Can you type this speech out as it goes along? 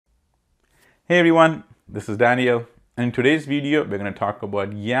Hey everyone, this is Daniel, and in today's video we're going to talk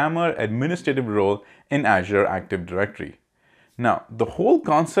about Yammer Administrative Role in Azure Active Directory. Now, the whole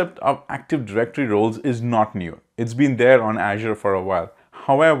concept of Active Directory roles is not new. It's been there on Azure for a while.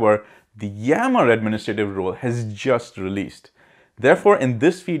 However, the Yammer Administrative Role has just released. Therefore, in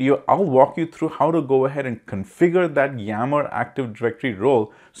this video, I'll walk you through how to go ahead and configure that Yammer Active Directory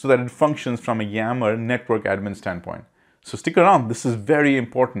role so that it functions from a Yammer network admin standpoint. So stick around, this is very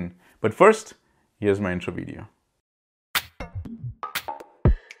important. But first, here's my intro video.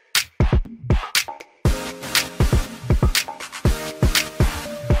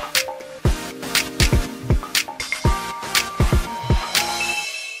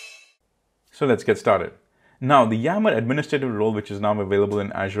 So let's get started. Now, the Yammer Administrative Role, which is now available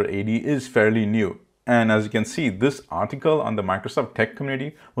in Azure AD, is fairly new. And as you can see, this article on the Microsoft Tech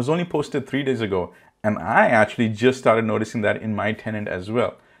community was only posted 3 days ago. And I actually just started noticing that in my tenant as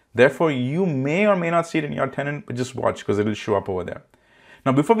well. Therefore, you may or may not see it in your tenant, but just watch because it will show up over there.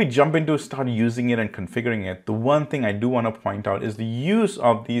 Now, before we jump into start using it and configuring it, the one thing I do want to point out is the use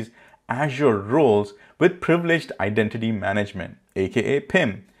of these Azure roles with privileged identity management, aka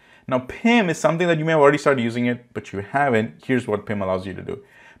PIM. Now, PIM is something that you may have already started using it, but you haven't. Here's what PIM allows you to do.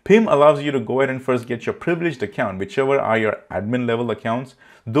 PIM allows you to go ahead and first get your privileged account, whichever are your admin level accounts.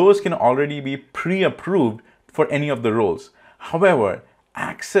 Those can already be pre-approved for any of the roles. However,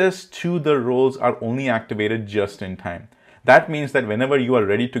 access to the roles are only activated just in time. That means that whenever you are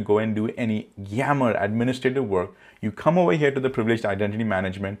ready to go and do any Yammer administrative work, you come over here to the privileged identity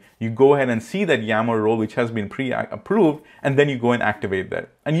management, you go ahead and see that Yammer role which has been pre-approved, and then you go and activate that.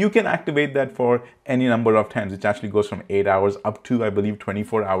 And you can activate that for any number of times. It actually goes from 8 hours up to, I believe,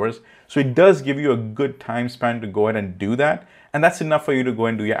 24 hours. So it does give you a good time span to go ahead and do that. And that's enough for you to go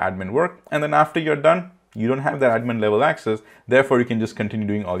and do your admin work. And then after you're done, you don't have that admin level access. Therefore, you can just continue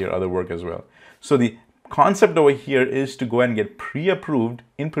doing all your other work as well. So the concept over here is to go and get pre-approved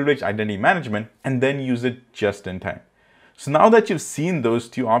in privileged identity management and then use it just in time. So now that you've seen those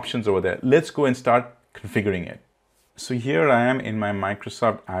two options over there, let's go and start configuring it. So here I am in my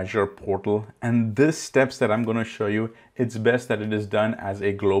Microsoft Azure portal, and these steps that I'm going to show you, it's best that it is done as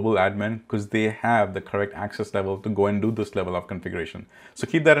a global admin because they have the correct access level to go and do this level of configuration. So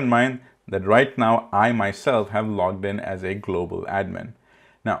keep that in mind that right now I myself have logged in as a global admin.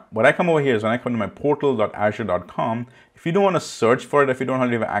 Now, what I come over here is when I come to my portal.azure.com, if you don't want to search for it, if you don't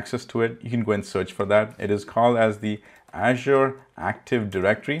have access to it, you can go and search for that. It is called as the Azure Active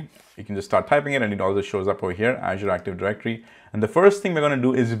Directory. You can just start typing it and it also shows up over here, Azure Active Directory. And the first thing we're going to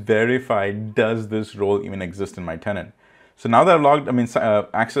do is verify, does this role even exist in my tenant? So now that I've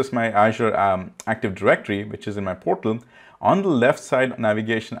access my Azure Active Directory, which is in my portal, on the left side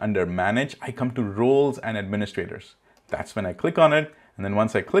navigation under Manage, I come to Roles and Administrators. That's when I click on it. And then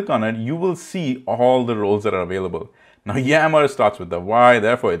once I click on it, you will see all the roles that are available. Now, Yammer starts with the Y,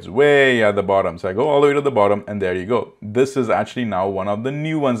 therefore it's way at the bottom. So I go all the way to the bottom and there you go. This is actually now one of the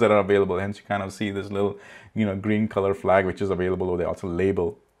new ones that are available. Hence, you kind of see this little, green color flag, which is available over there, also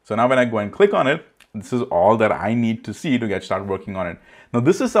label. So now when I go and click on it, this is all that I need to see to get started working on it. Now,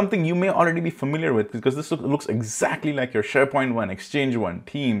 this is something you may already be familiar with because this looks exactly like your SharePoint one, Exchange one,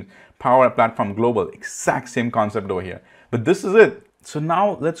 Teams, Power Platform Global, exact same concept over here. But this is it. So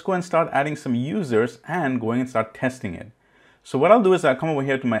now let's go and start adding some users and going and start testing it. So what I'll do is I'll come over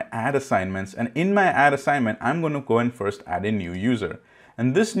here to my add assignments, and in my add assignment, I'm going to go and first add a new user.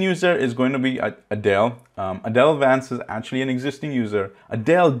 And this user is going to be Adele. Adele Vance is actually an existing user.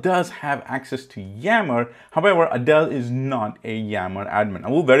 Adele does have access to Yammer. However, Adele is not a Yammer admin. I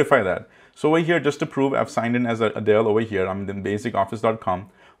will verify that. So over here, just to prove, I've signed in as Adele over here. I'm in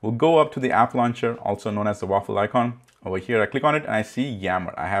basicoffice.com. We'll go up to the app launcher, also known as the waffle icon. Over here, I click on it and I see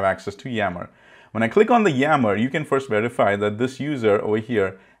Yammer. I have access to Yammer. When I click on the Yammer, you can first verify that this user over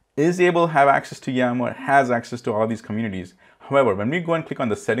here is able to have access to Yammer, has access to all these communities. However, when we go and click on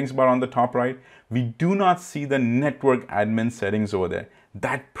the settings bar on the top right, we do not see the network admin settings over there.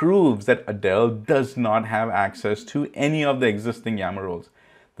 That proves that Adele does not have access to any of the existing Yammer roles.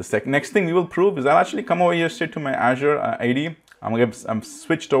 The next thing we will prove is I'll actually come over here straight to my Azure AD. I'm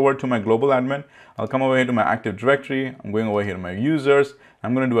switched over to my global admin. I'll come over here to my Active Directory. I'm going over here to my users.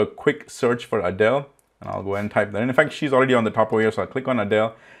 I'm going to do a quick search for Adele, and I'll go ahead and type that in. In fact, she's already on the top over here, so I'll click on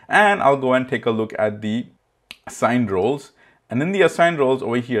Adele, and I'll go and take a look at the assigned roles. And in the assigned roles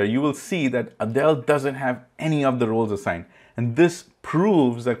over here, you will see that Adele doesn't have any of the roles assigned. And this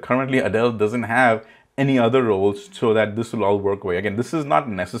proves that currently Adele doesn't have any other roles so that this will all work away. Again, this is not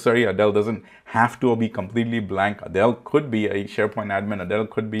necessary. Adele doesn't have to be completely blank. Adele could be a SharePoint admin. Adele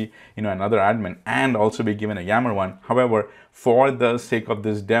could be, another admin and also be given a Yammer one. However, for the sake of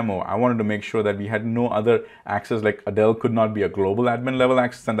this demo, I wanted to make sure that we had no other access, like Adele could not be a global admin level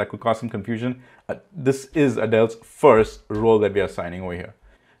access, and that could cause some confusion. This is Adele's first role that we are assigning over here.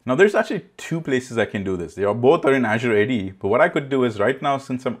 Now there's actually two places I can do this. They are both in Azure AD, but what I could do is right now,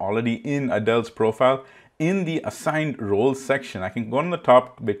 since I'm already in Adele's profile, in the assigned roles section, I can go on the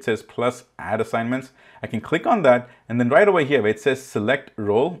top where it says plus add assignments. I can click on that, and then right over here where it says select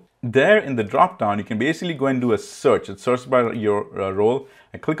role, there in the drop down, you can basically go and do a search. It's searched by your role.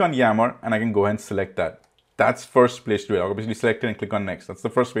 I click on Yammer and I can go ahead and select that. That's first place to do it. I'll basically select it and click on next. That's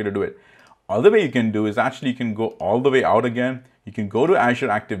the first way to do it. Other way you can do is actually you can go all the way out again. You can go to Azure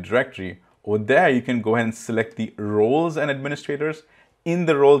Active Directory. Over there, you can go ahead and select the roles and administrators. In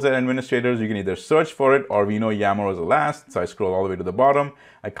the roles and administrators, you can either search for it, or we know Yammer was the last, so I scroll all the way to the bottom.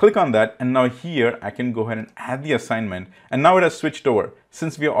 I click on that, and now here I can go ahead and add the assignment, and now it has switched over.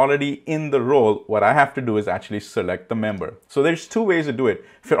 Since we are already in the role, what I have to do is actually select the member. So there's two ways to do it.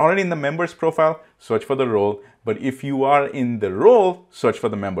 If you're already in the members profile, search for the role, but if you are in the role, search for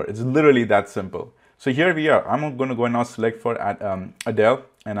the member. It's literally that simple. So here we are. I'm going to go and now select for Adele,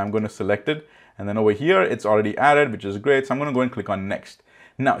 and I'm going to select it. And then over here, it's already added, which is great. So I'm going to go and click on next.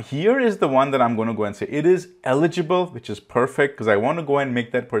 Now, here is the one that I'm going to go and say it is eligible, which is perfect because I want to go and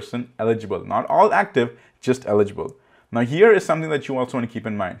make that person eligible. Not all active, just eligible. Now, here is something that you also want to keep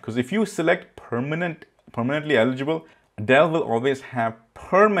in mind, because if you select permanently eligible, Adele will always have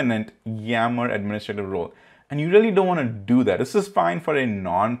permanent Yammer Administrator Role. And you really don't want to do that. This is fine for a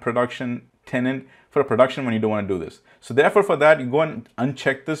non-production tenant. For a production one, you don't want to do this. So therefore, for that, you go and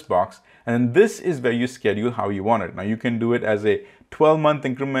uncheck this box. And this is where you schedule how you want it. Now, you can do it as a 12-month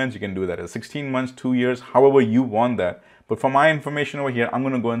increments. You can do that as 16 months, 2 years, however you want that. But for my information over here, I'm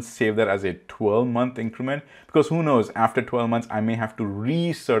going to go and save that as a 12-month increment, because who knows, after 12 months, I may have to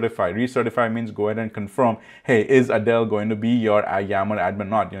recertify. Recertify means go ahead and confirm, hey, is Adele going to be your Yammer admin or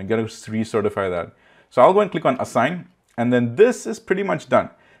not? You got to recertify that. So I'll go and click on assign. And then this is pretty much done.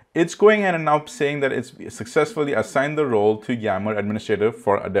 It's going ahead and now saying that it's successfully assigned the role to Yammer Administrator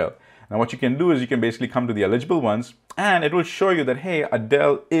for Adele. Now what you can do is you can basically come to the eligible ones, and it will show you that, hey,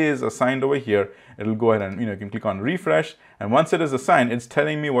 Adele is assigned over here. It'll go ahead and, you can click on refresh. And once it is assigned, it's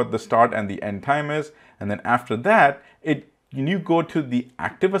telling me what the start and the end time is. And then after that, when you go to the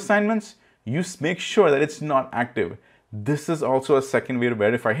active assignments, you make sure that it's not active. This is also a second way to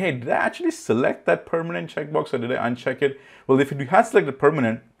verify, hey, did I actually select that permanent checkbox or did I uncheck it? Well, if you had selected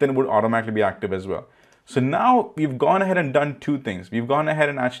permanent, then it would automatically be active as well. So now we've gone ahead and done two things. We've gone ahead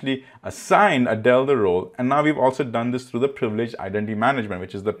and actually assigned Adele the role, and now we've also done this through the privileged identity management,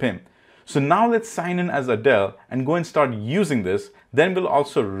 which is the PIM. So now let's sign in as Adele and go and start using this. Then we'll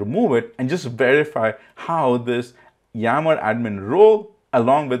also remove it and just verify how this Yammer admin role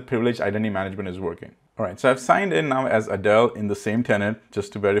along with privileged identity management is working. All right, so I've signed in now as Adele in the same tenant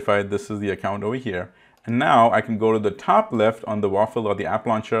just to verify this is the account over here. And now I can go to the top left on the waffle or the app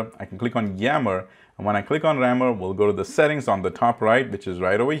launcher. I can click on Yammer. And when I click on Yammer, we'll go to the settings on the top right, which is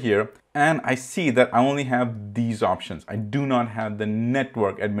right over here. And I see that I only have these options. I do not have the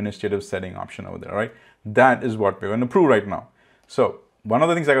network administrative setting option over there, right? That is what we're going to prove right now. So one of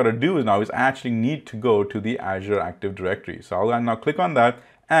the things I got to do now is I actually need to go to the Azure Active Directory. So I'll now click on that,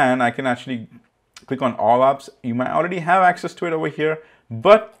 and I can actually click on all apps. You might already have access to it over here,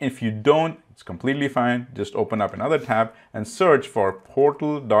 but if you don't, it's completely fine. Just open up another tab and search for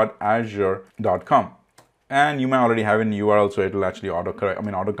portal.azure.com. And you might already have a URL, so it'll actually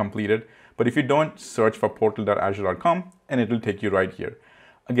auto-complete it. But if you don't, search for portal.azure.com and it'll take you right here.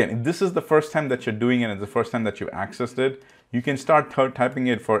 Again, if this is the first time that you're doing it and it's the first time that you've accessed it, you can start typing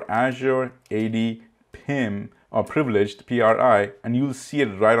it for Azure AD PIM or privileged PRI, and you'll see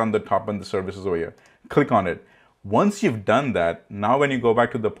it right on the top in the services over here. Click on it. Once you've done that, now when you go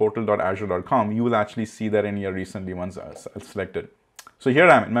back to the portal.azure.com, you will actually see that in your recently ones selected. So here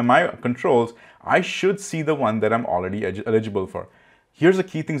I am in my controls. I should see the one that I'm already eligible for. Here's the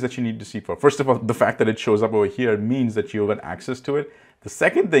key things that you need to see for. First of all, the fact that it shows up over here means that you've got access to it. The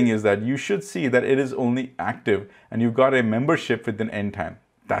second thing is that you should see that it is only active and you've got a membership with an end time.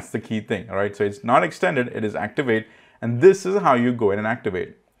 That's the key thing, all right? So it's not extended, it is activate, and this is how you go in and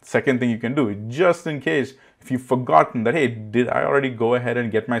activate. Second thing you can do, just in case if you've forgotten that, hey, did I already go ahead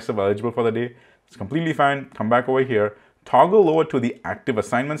and get myself eligible for the day? It's completely fine. Come back over here, toggle over to the active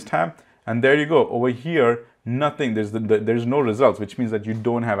assignments tab, and there you go. Over here, nothing, there's no results, which means that you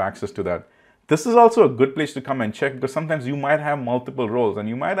don't have access to that. This is also a good place to come and check, because sometimes you might have multiple roles and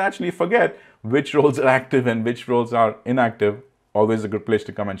you might actually forget which roles are active and which roles are inactive. Always a good place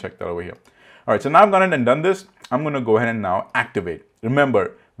to come and check that over here. All right, so now I've gone ahead and done this. I'm going to go ahead and now activate.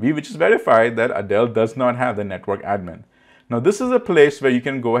 Remember, we just verified that Adele does not have the network admin. Now, this is a place where you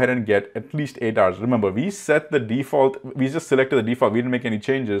can go ahead and get at least 8 hours. Remember, we set the default, we just selected the default, we didn't make any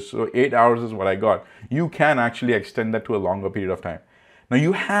changes, so 8 hours is what I got. You can actually extend that to a longer period of time. Now,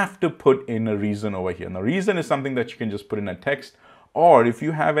 you have to put in a reason over here. Now, reason is something that you can just put in a text, or if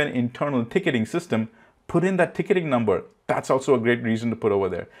you have an internal ticketing system, put in that ticketing number. That's also a great reason to put over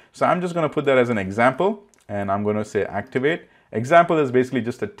there. So I'm just going to put that as an example, and I'm going to say activate. Example is basically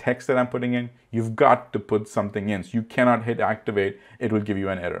just a text that I'm putting in. You've got to put something in. So you cannot hit activate. It will give you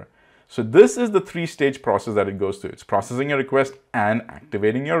an error. So this is the 3-stage process that it goes through. It's processing a request and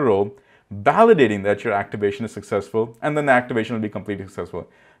activating your role, validating that your activation is successful, and then the activation will be completely successful.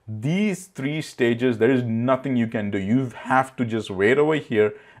 These 3 stages, there is nothing you can do. You have to just wait over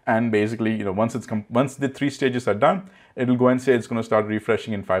here, and basically, once the 3 stages are done, it'll go and say it's going to start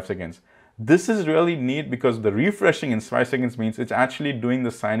refreshing in 5 seconds. This is really neat because the refreshing in 5 seconds means it's actually doing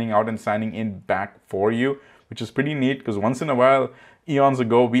the signing out and signing in back for you, which is pretty neat, because once in a while, eons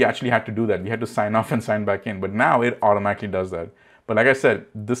ago, we actually had to do that. We had to sign off and sign back in, but now it automatically does that. But like I said,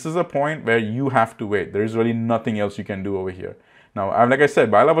 this is a point where you have to wait. There is really nothing else you can do over here. Now, like I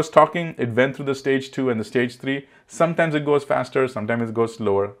said, while I was talking, it went through the stage 2 and the stage 3. Sometimes it goes faster, sometimes it goes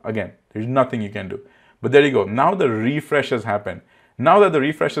slower. Again, there's nothing you can do. But there you go. Now the refresh has happened. Now that the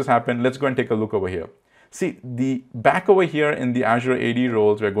refresh has happened, let's go and take a look over here. See, the back over here in the Azure AD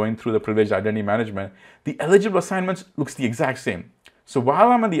roles, we're going through the privileged identity management. The eligible assignments looks the exact same. So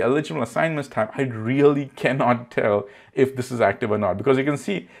while I'm on the eligible assignments tab, I really cannot tell if this is active or not, because you can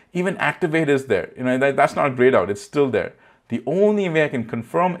see even activate is there. That's not grayed out. It's still there. The only way I can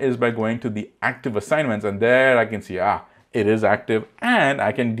confirm is by going to the active assignments, and there I can see, it is active, and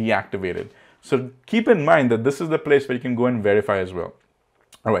I can deactivate it. So keep in mind that this is the place where you can go and verify as well.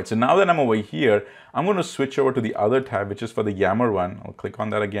 All right, so now that I'm over here, I'm going to switch over to the other tab, which is for the Yammer one. I'll click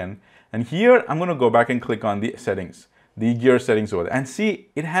on that again. And here, I'm going to go back and click on the settings, the gear settings over there. And see,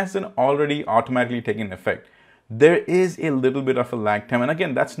 it hasn't already automatically taken effect. There is a little bit of a lag time. And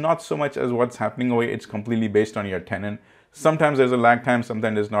again, that's not so much as what's happening over here. It's completely based on your tenant. Sometimes there's a lag time,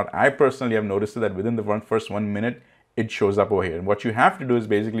 sometimes there's not. I personally have noticed that within the first 1 minute, it shows up over here. And what you have to do is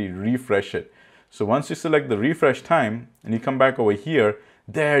basically refresh it. So once you select the refresh time and you come back over here,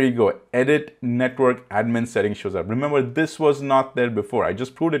 there you go. Edit network admin settings shows up. Remember, this was not there before. I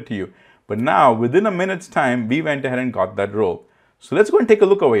just proved it to you. But now within a minute's time, we went ahead and got that role. So let's go and take a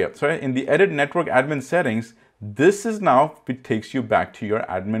look over here. So in the edit network admin settings, this is now, it takes you back to your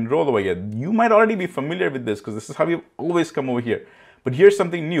admin role over here. You might already be familiar with this because this is how you've always come over here. But here's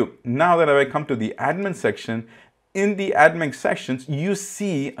something new. Now that I come to the admin section, in the admin sections, you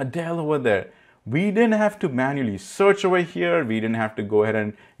see Adele over there. We didn't have to manually search over here. We didn't have to go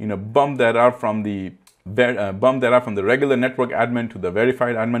ahead and bump that up from the regular network admin to the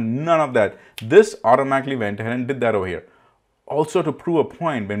verified admin. None of that. This automatically went ahead and did that over here. Also, to prove a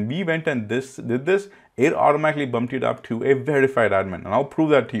point, when we went and did this, it automatically bumped it up to a verified admin. And I'll prove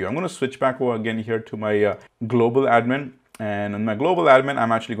that to you. I'm going to switch back over again here to my global admin. And in my global admin,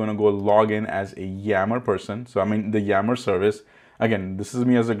 I'm actually going to go log in as a Yammer person. So I'm in the Yammer service. Again, this is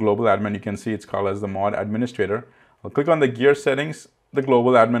me as a global admin. You can see it's called as the mod administrator. I'll click on the gear settings. The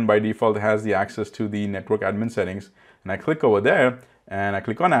global admin by default has the access to the network admin settings. And I click over there and I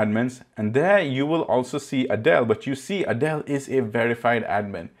click on admins. And there you will also see Adele. But you see Adele is a verified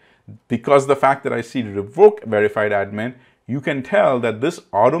admin. Because the fact that I see revoke verified admin, you can tell that this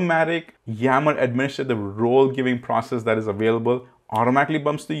automatic Yammer administrator role giving process that is available automatically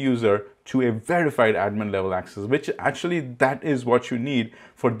bumps the user to a verified admin level access, which actually that is what you need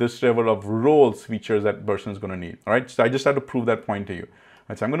for this level of roles features that person is going to need. All right, so I just had to prove that point to you.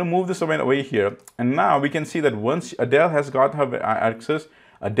 Right, so I'm going to move this away here, and now we can see that once Adele has got her access,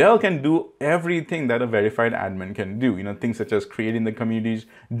 Adele can do everything that a verified admin can do, things such as creating the communities,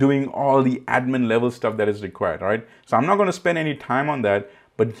 doing all the admin level stuff that is required, all right? So I'm not going to spend any time on that,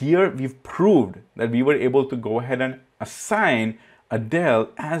 but here we've proved that we were able to go ahead and assign Adele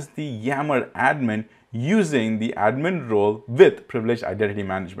as the Yammer admin using the admin role with privileged identity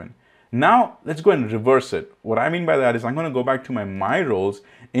management. Now, let's go and reverse it. What I mean by that is I'm going to go back to my roles.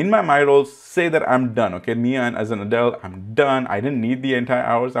 In my roles, say that I'm done, okay? Me and as an Adele, I'm done. I didn't need the entire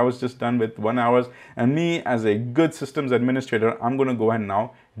hours. I was just done with 1 hour. And me as a good systems administrator, I'm going to go ahead and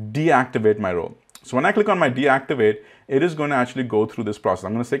now deactivate my role. So when I click on my deactivate, it is going to actually go through this process.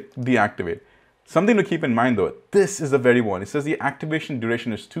 I'm going to say deactivate. Something to keep in mind though, this is the very one. It says the activation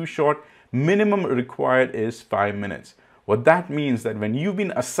duration is too short. Minimum required is 5 minutes. What that means that when you've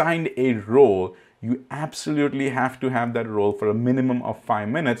been assigned a role, you absolutely have to have that role for a minimum of 5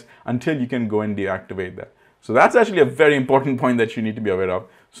 minutes until you can go and deactivate that. So that's actually a very important point that you need to be aware of.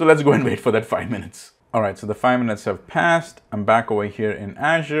 So let's go and wait for that 5 minutes. All right, so the 5 minutes have passed. I'm back over here in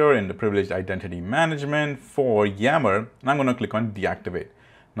Azure in the Privileged Identity Management for Yammer, and I'm going to click on deactivate.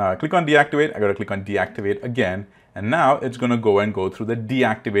 Now I click on deactivate, I got to click on deactivate again, and now it's going to go through the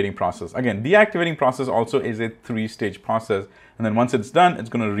deactivating process. Again, deactivating process also is a 3-stage process, and then once it's done, it's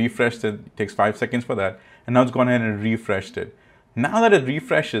going to refresh it. It takes 5 seconds for that, and now it's gone ahead and refreshed it. Now that it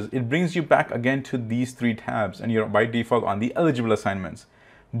refreshes, it brings you back again to these 3 tabs, and you're by default on the eligible assignments.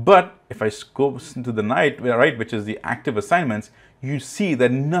 But if I go to the right, which is the active assignments, you see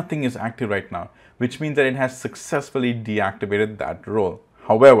that nothing is active right now, which means that it has successfully deactivated that role.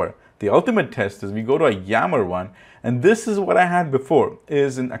 However, the ultimate test is we go to a Yammer one, and this is what I had before,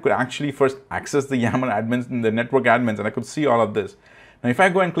 I could actually first access the Yammer admins and the network admins, and I could see all of this. Now, if I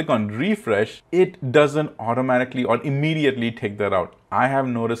go and click on refresh, it doesn't automatically or immediately take that out. I have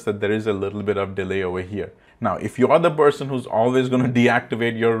noticed that there is a little bit of delay over here. Now, if you're the person who's always going to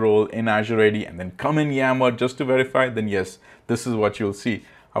deactivate your role in Azure AD and then come in Yammer just to verify, then yes, this is what you'll see.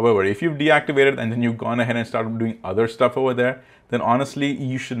 However, if you've deactivated and then you've gone ahead and started doing other stuff over there, then honestly,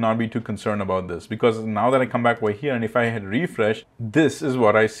 you should not be too concerned about this, because now that I come back over here and if I hit refresh, this is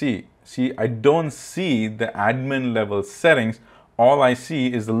what I see. See, I don't see the admin level settings. All I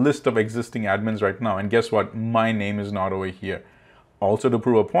see is the list of existing admins right now. And guess what? My name is not over here. Also, to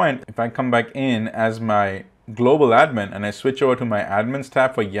prove a point, if I come back in as my global admin and I switch over to my admins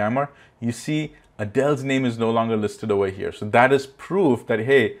tab for Yammer, you see Adele's name is no longer listed over here. So that is proof that,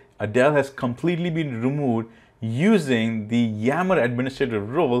 hey, Adele has completely been removed using the Yammer Administrator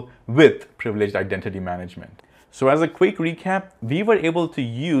Role with Privileged Identity Management. So as a quick recap, we were able to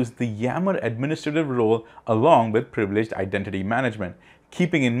use the Yammer Administrative Role along with Privileged Identity Management,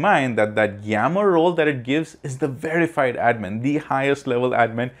 keeping in mind that that Yammer role that it gives is the verified admin, the highest level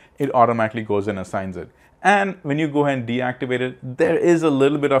admin. It automatically goes and assigns it. And when you go ahead and deactivate it, there is a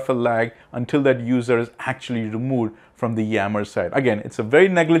little bit of a lag until that user is actually removed from the Yammer side. Again, it's a very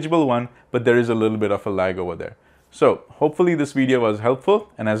negligible one, but there is a little bit of a lag over there. So hopefully this video was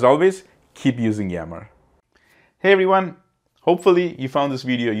helpful. And as always, keep using Yammer. Hey everyone, hopefully you found this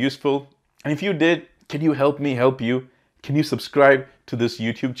video useful. And if you did, can you help me help you? Can you subscribe to this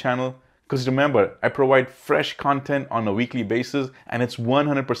YouTube channel? Because remember, I provide fresh content on a weekly basis and it's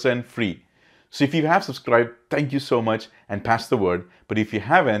 100% free. So if you have subscribed, thank you so much and pass the word. But if you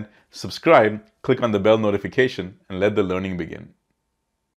haven't, subscribe, click on the bell notification and let the learning begin.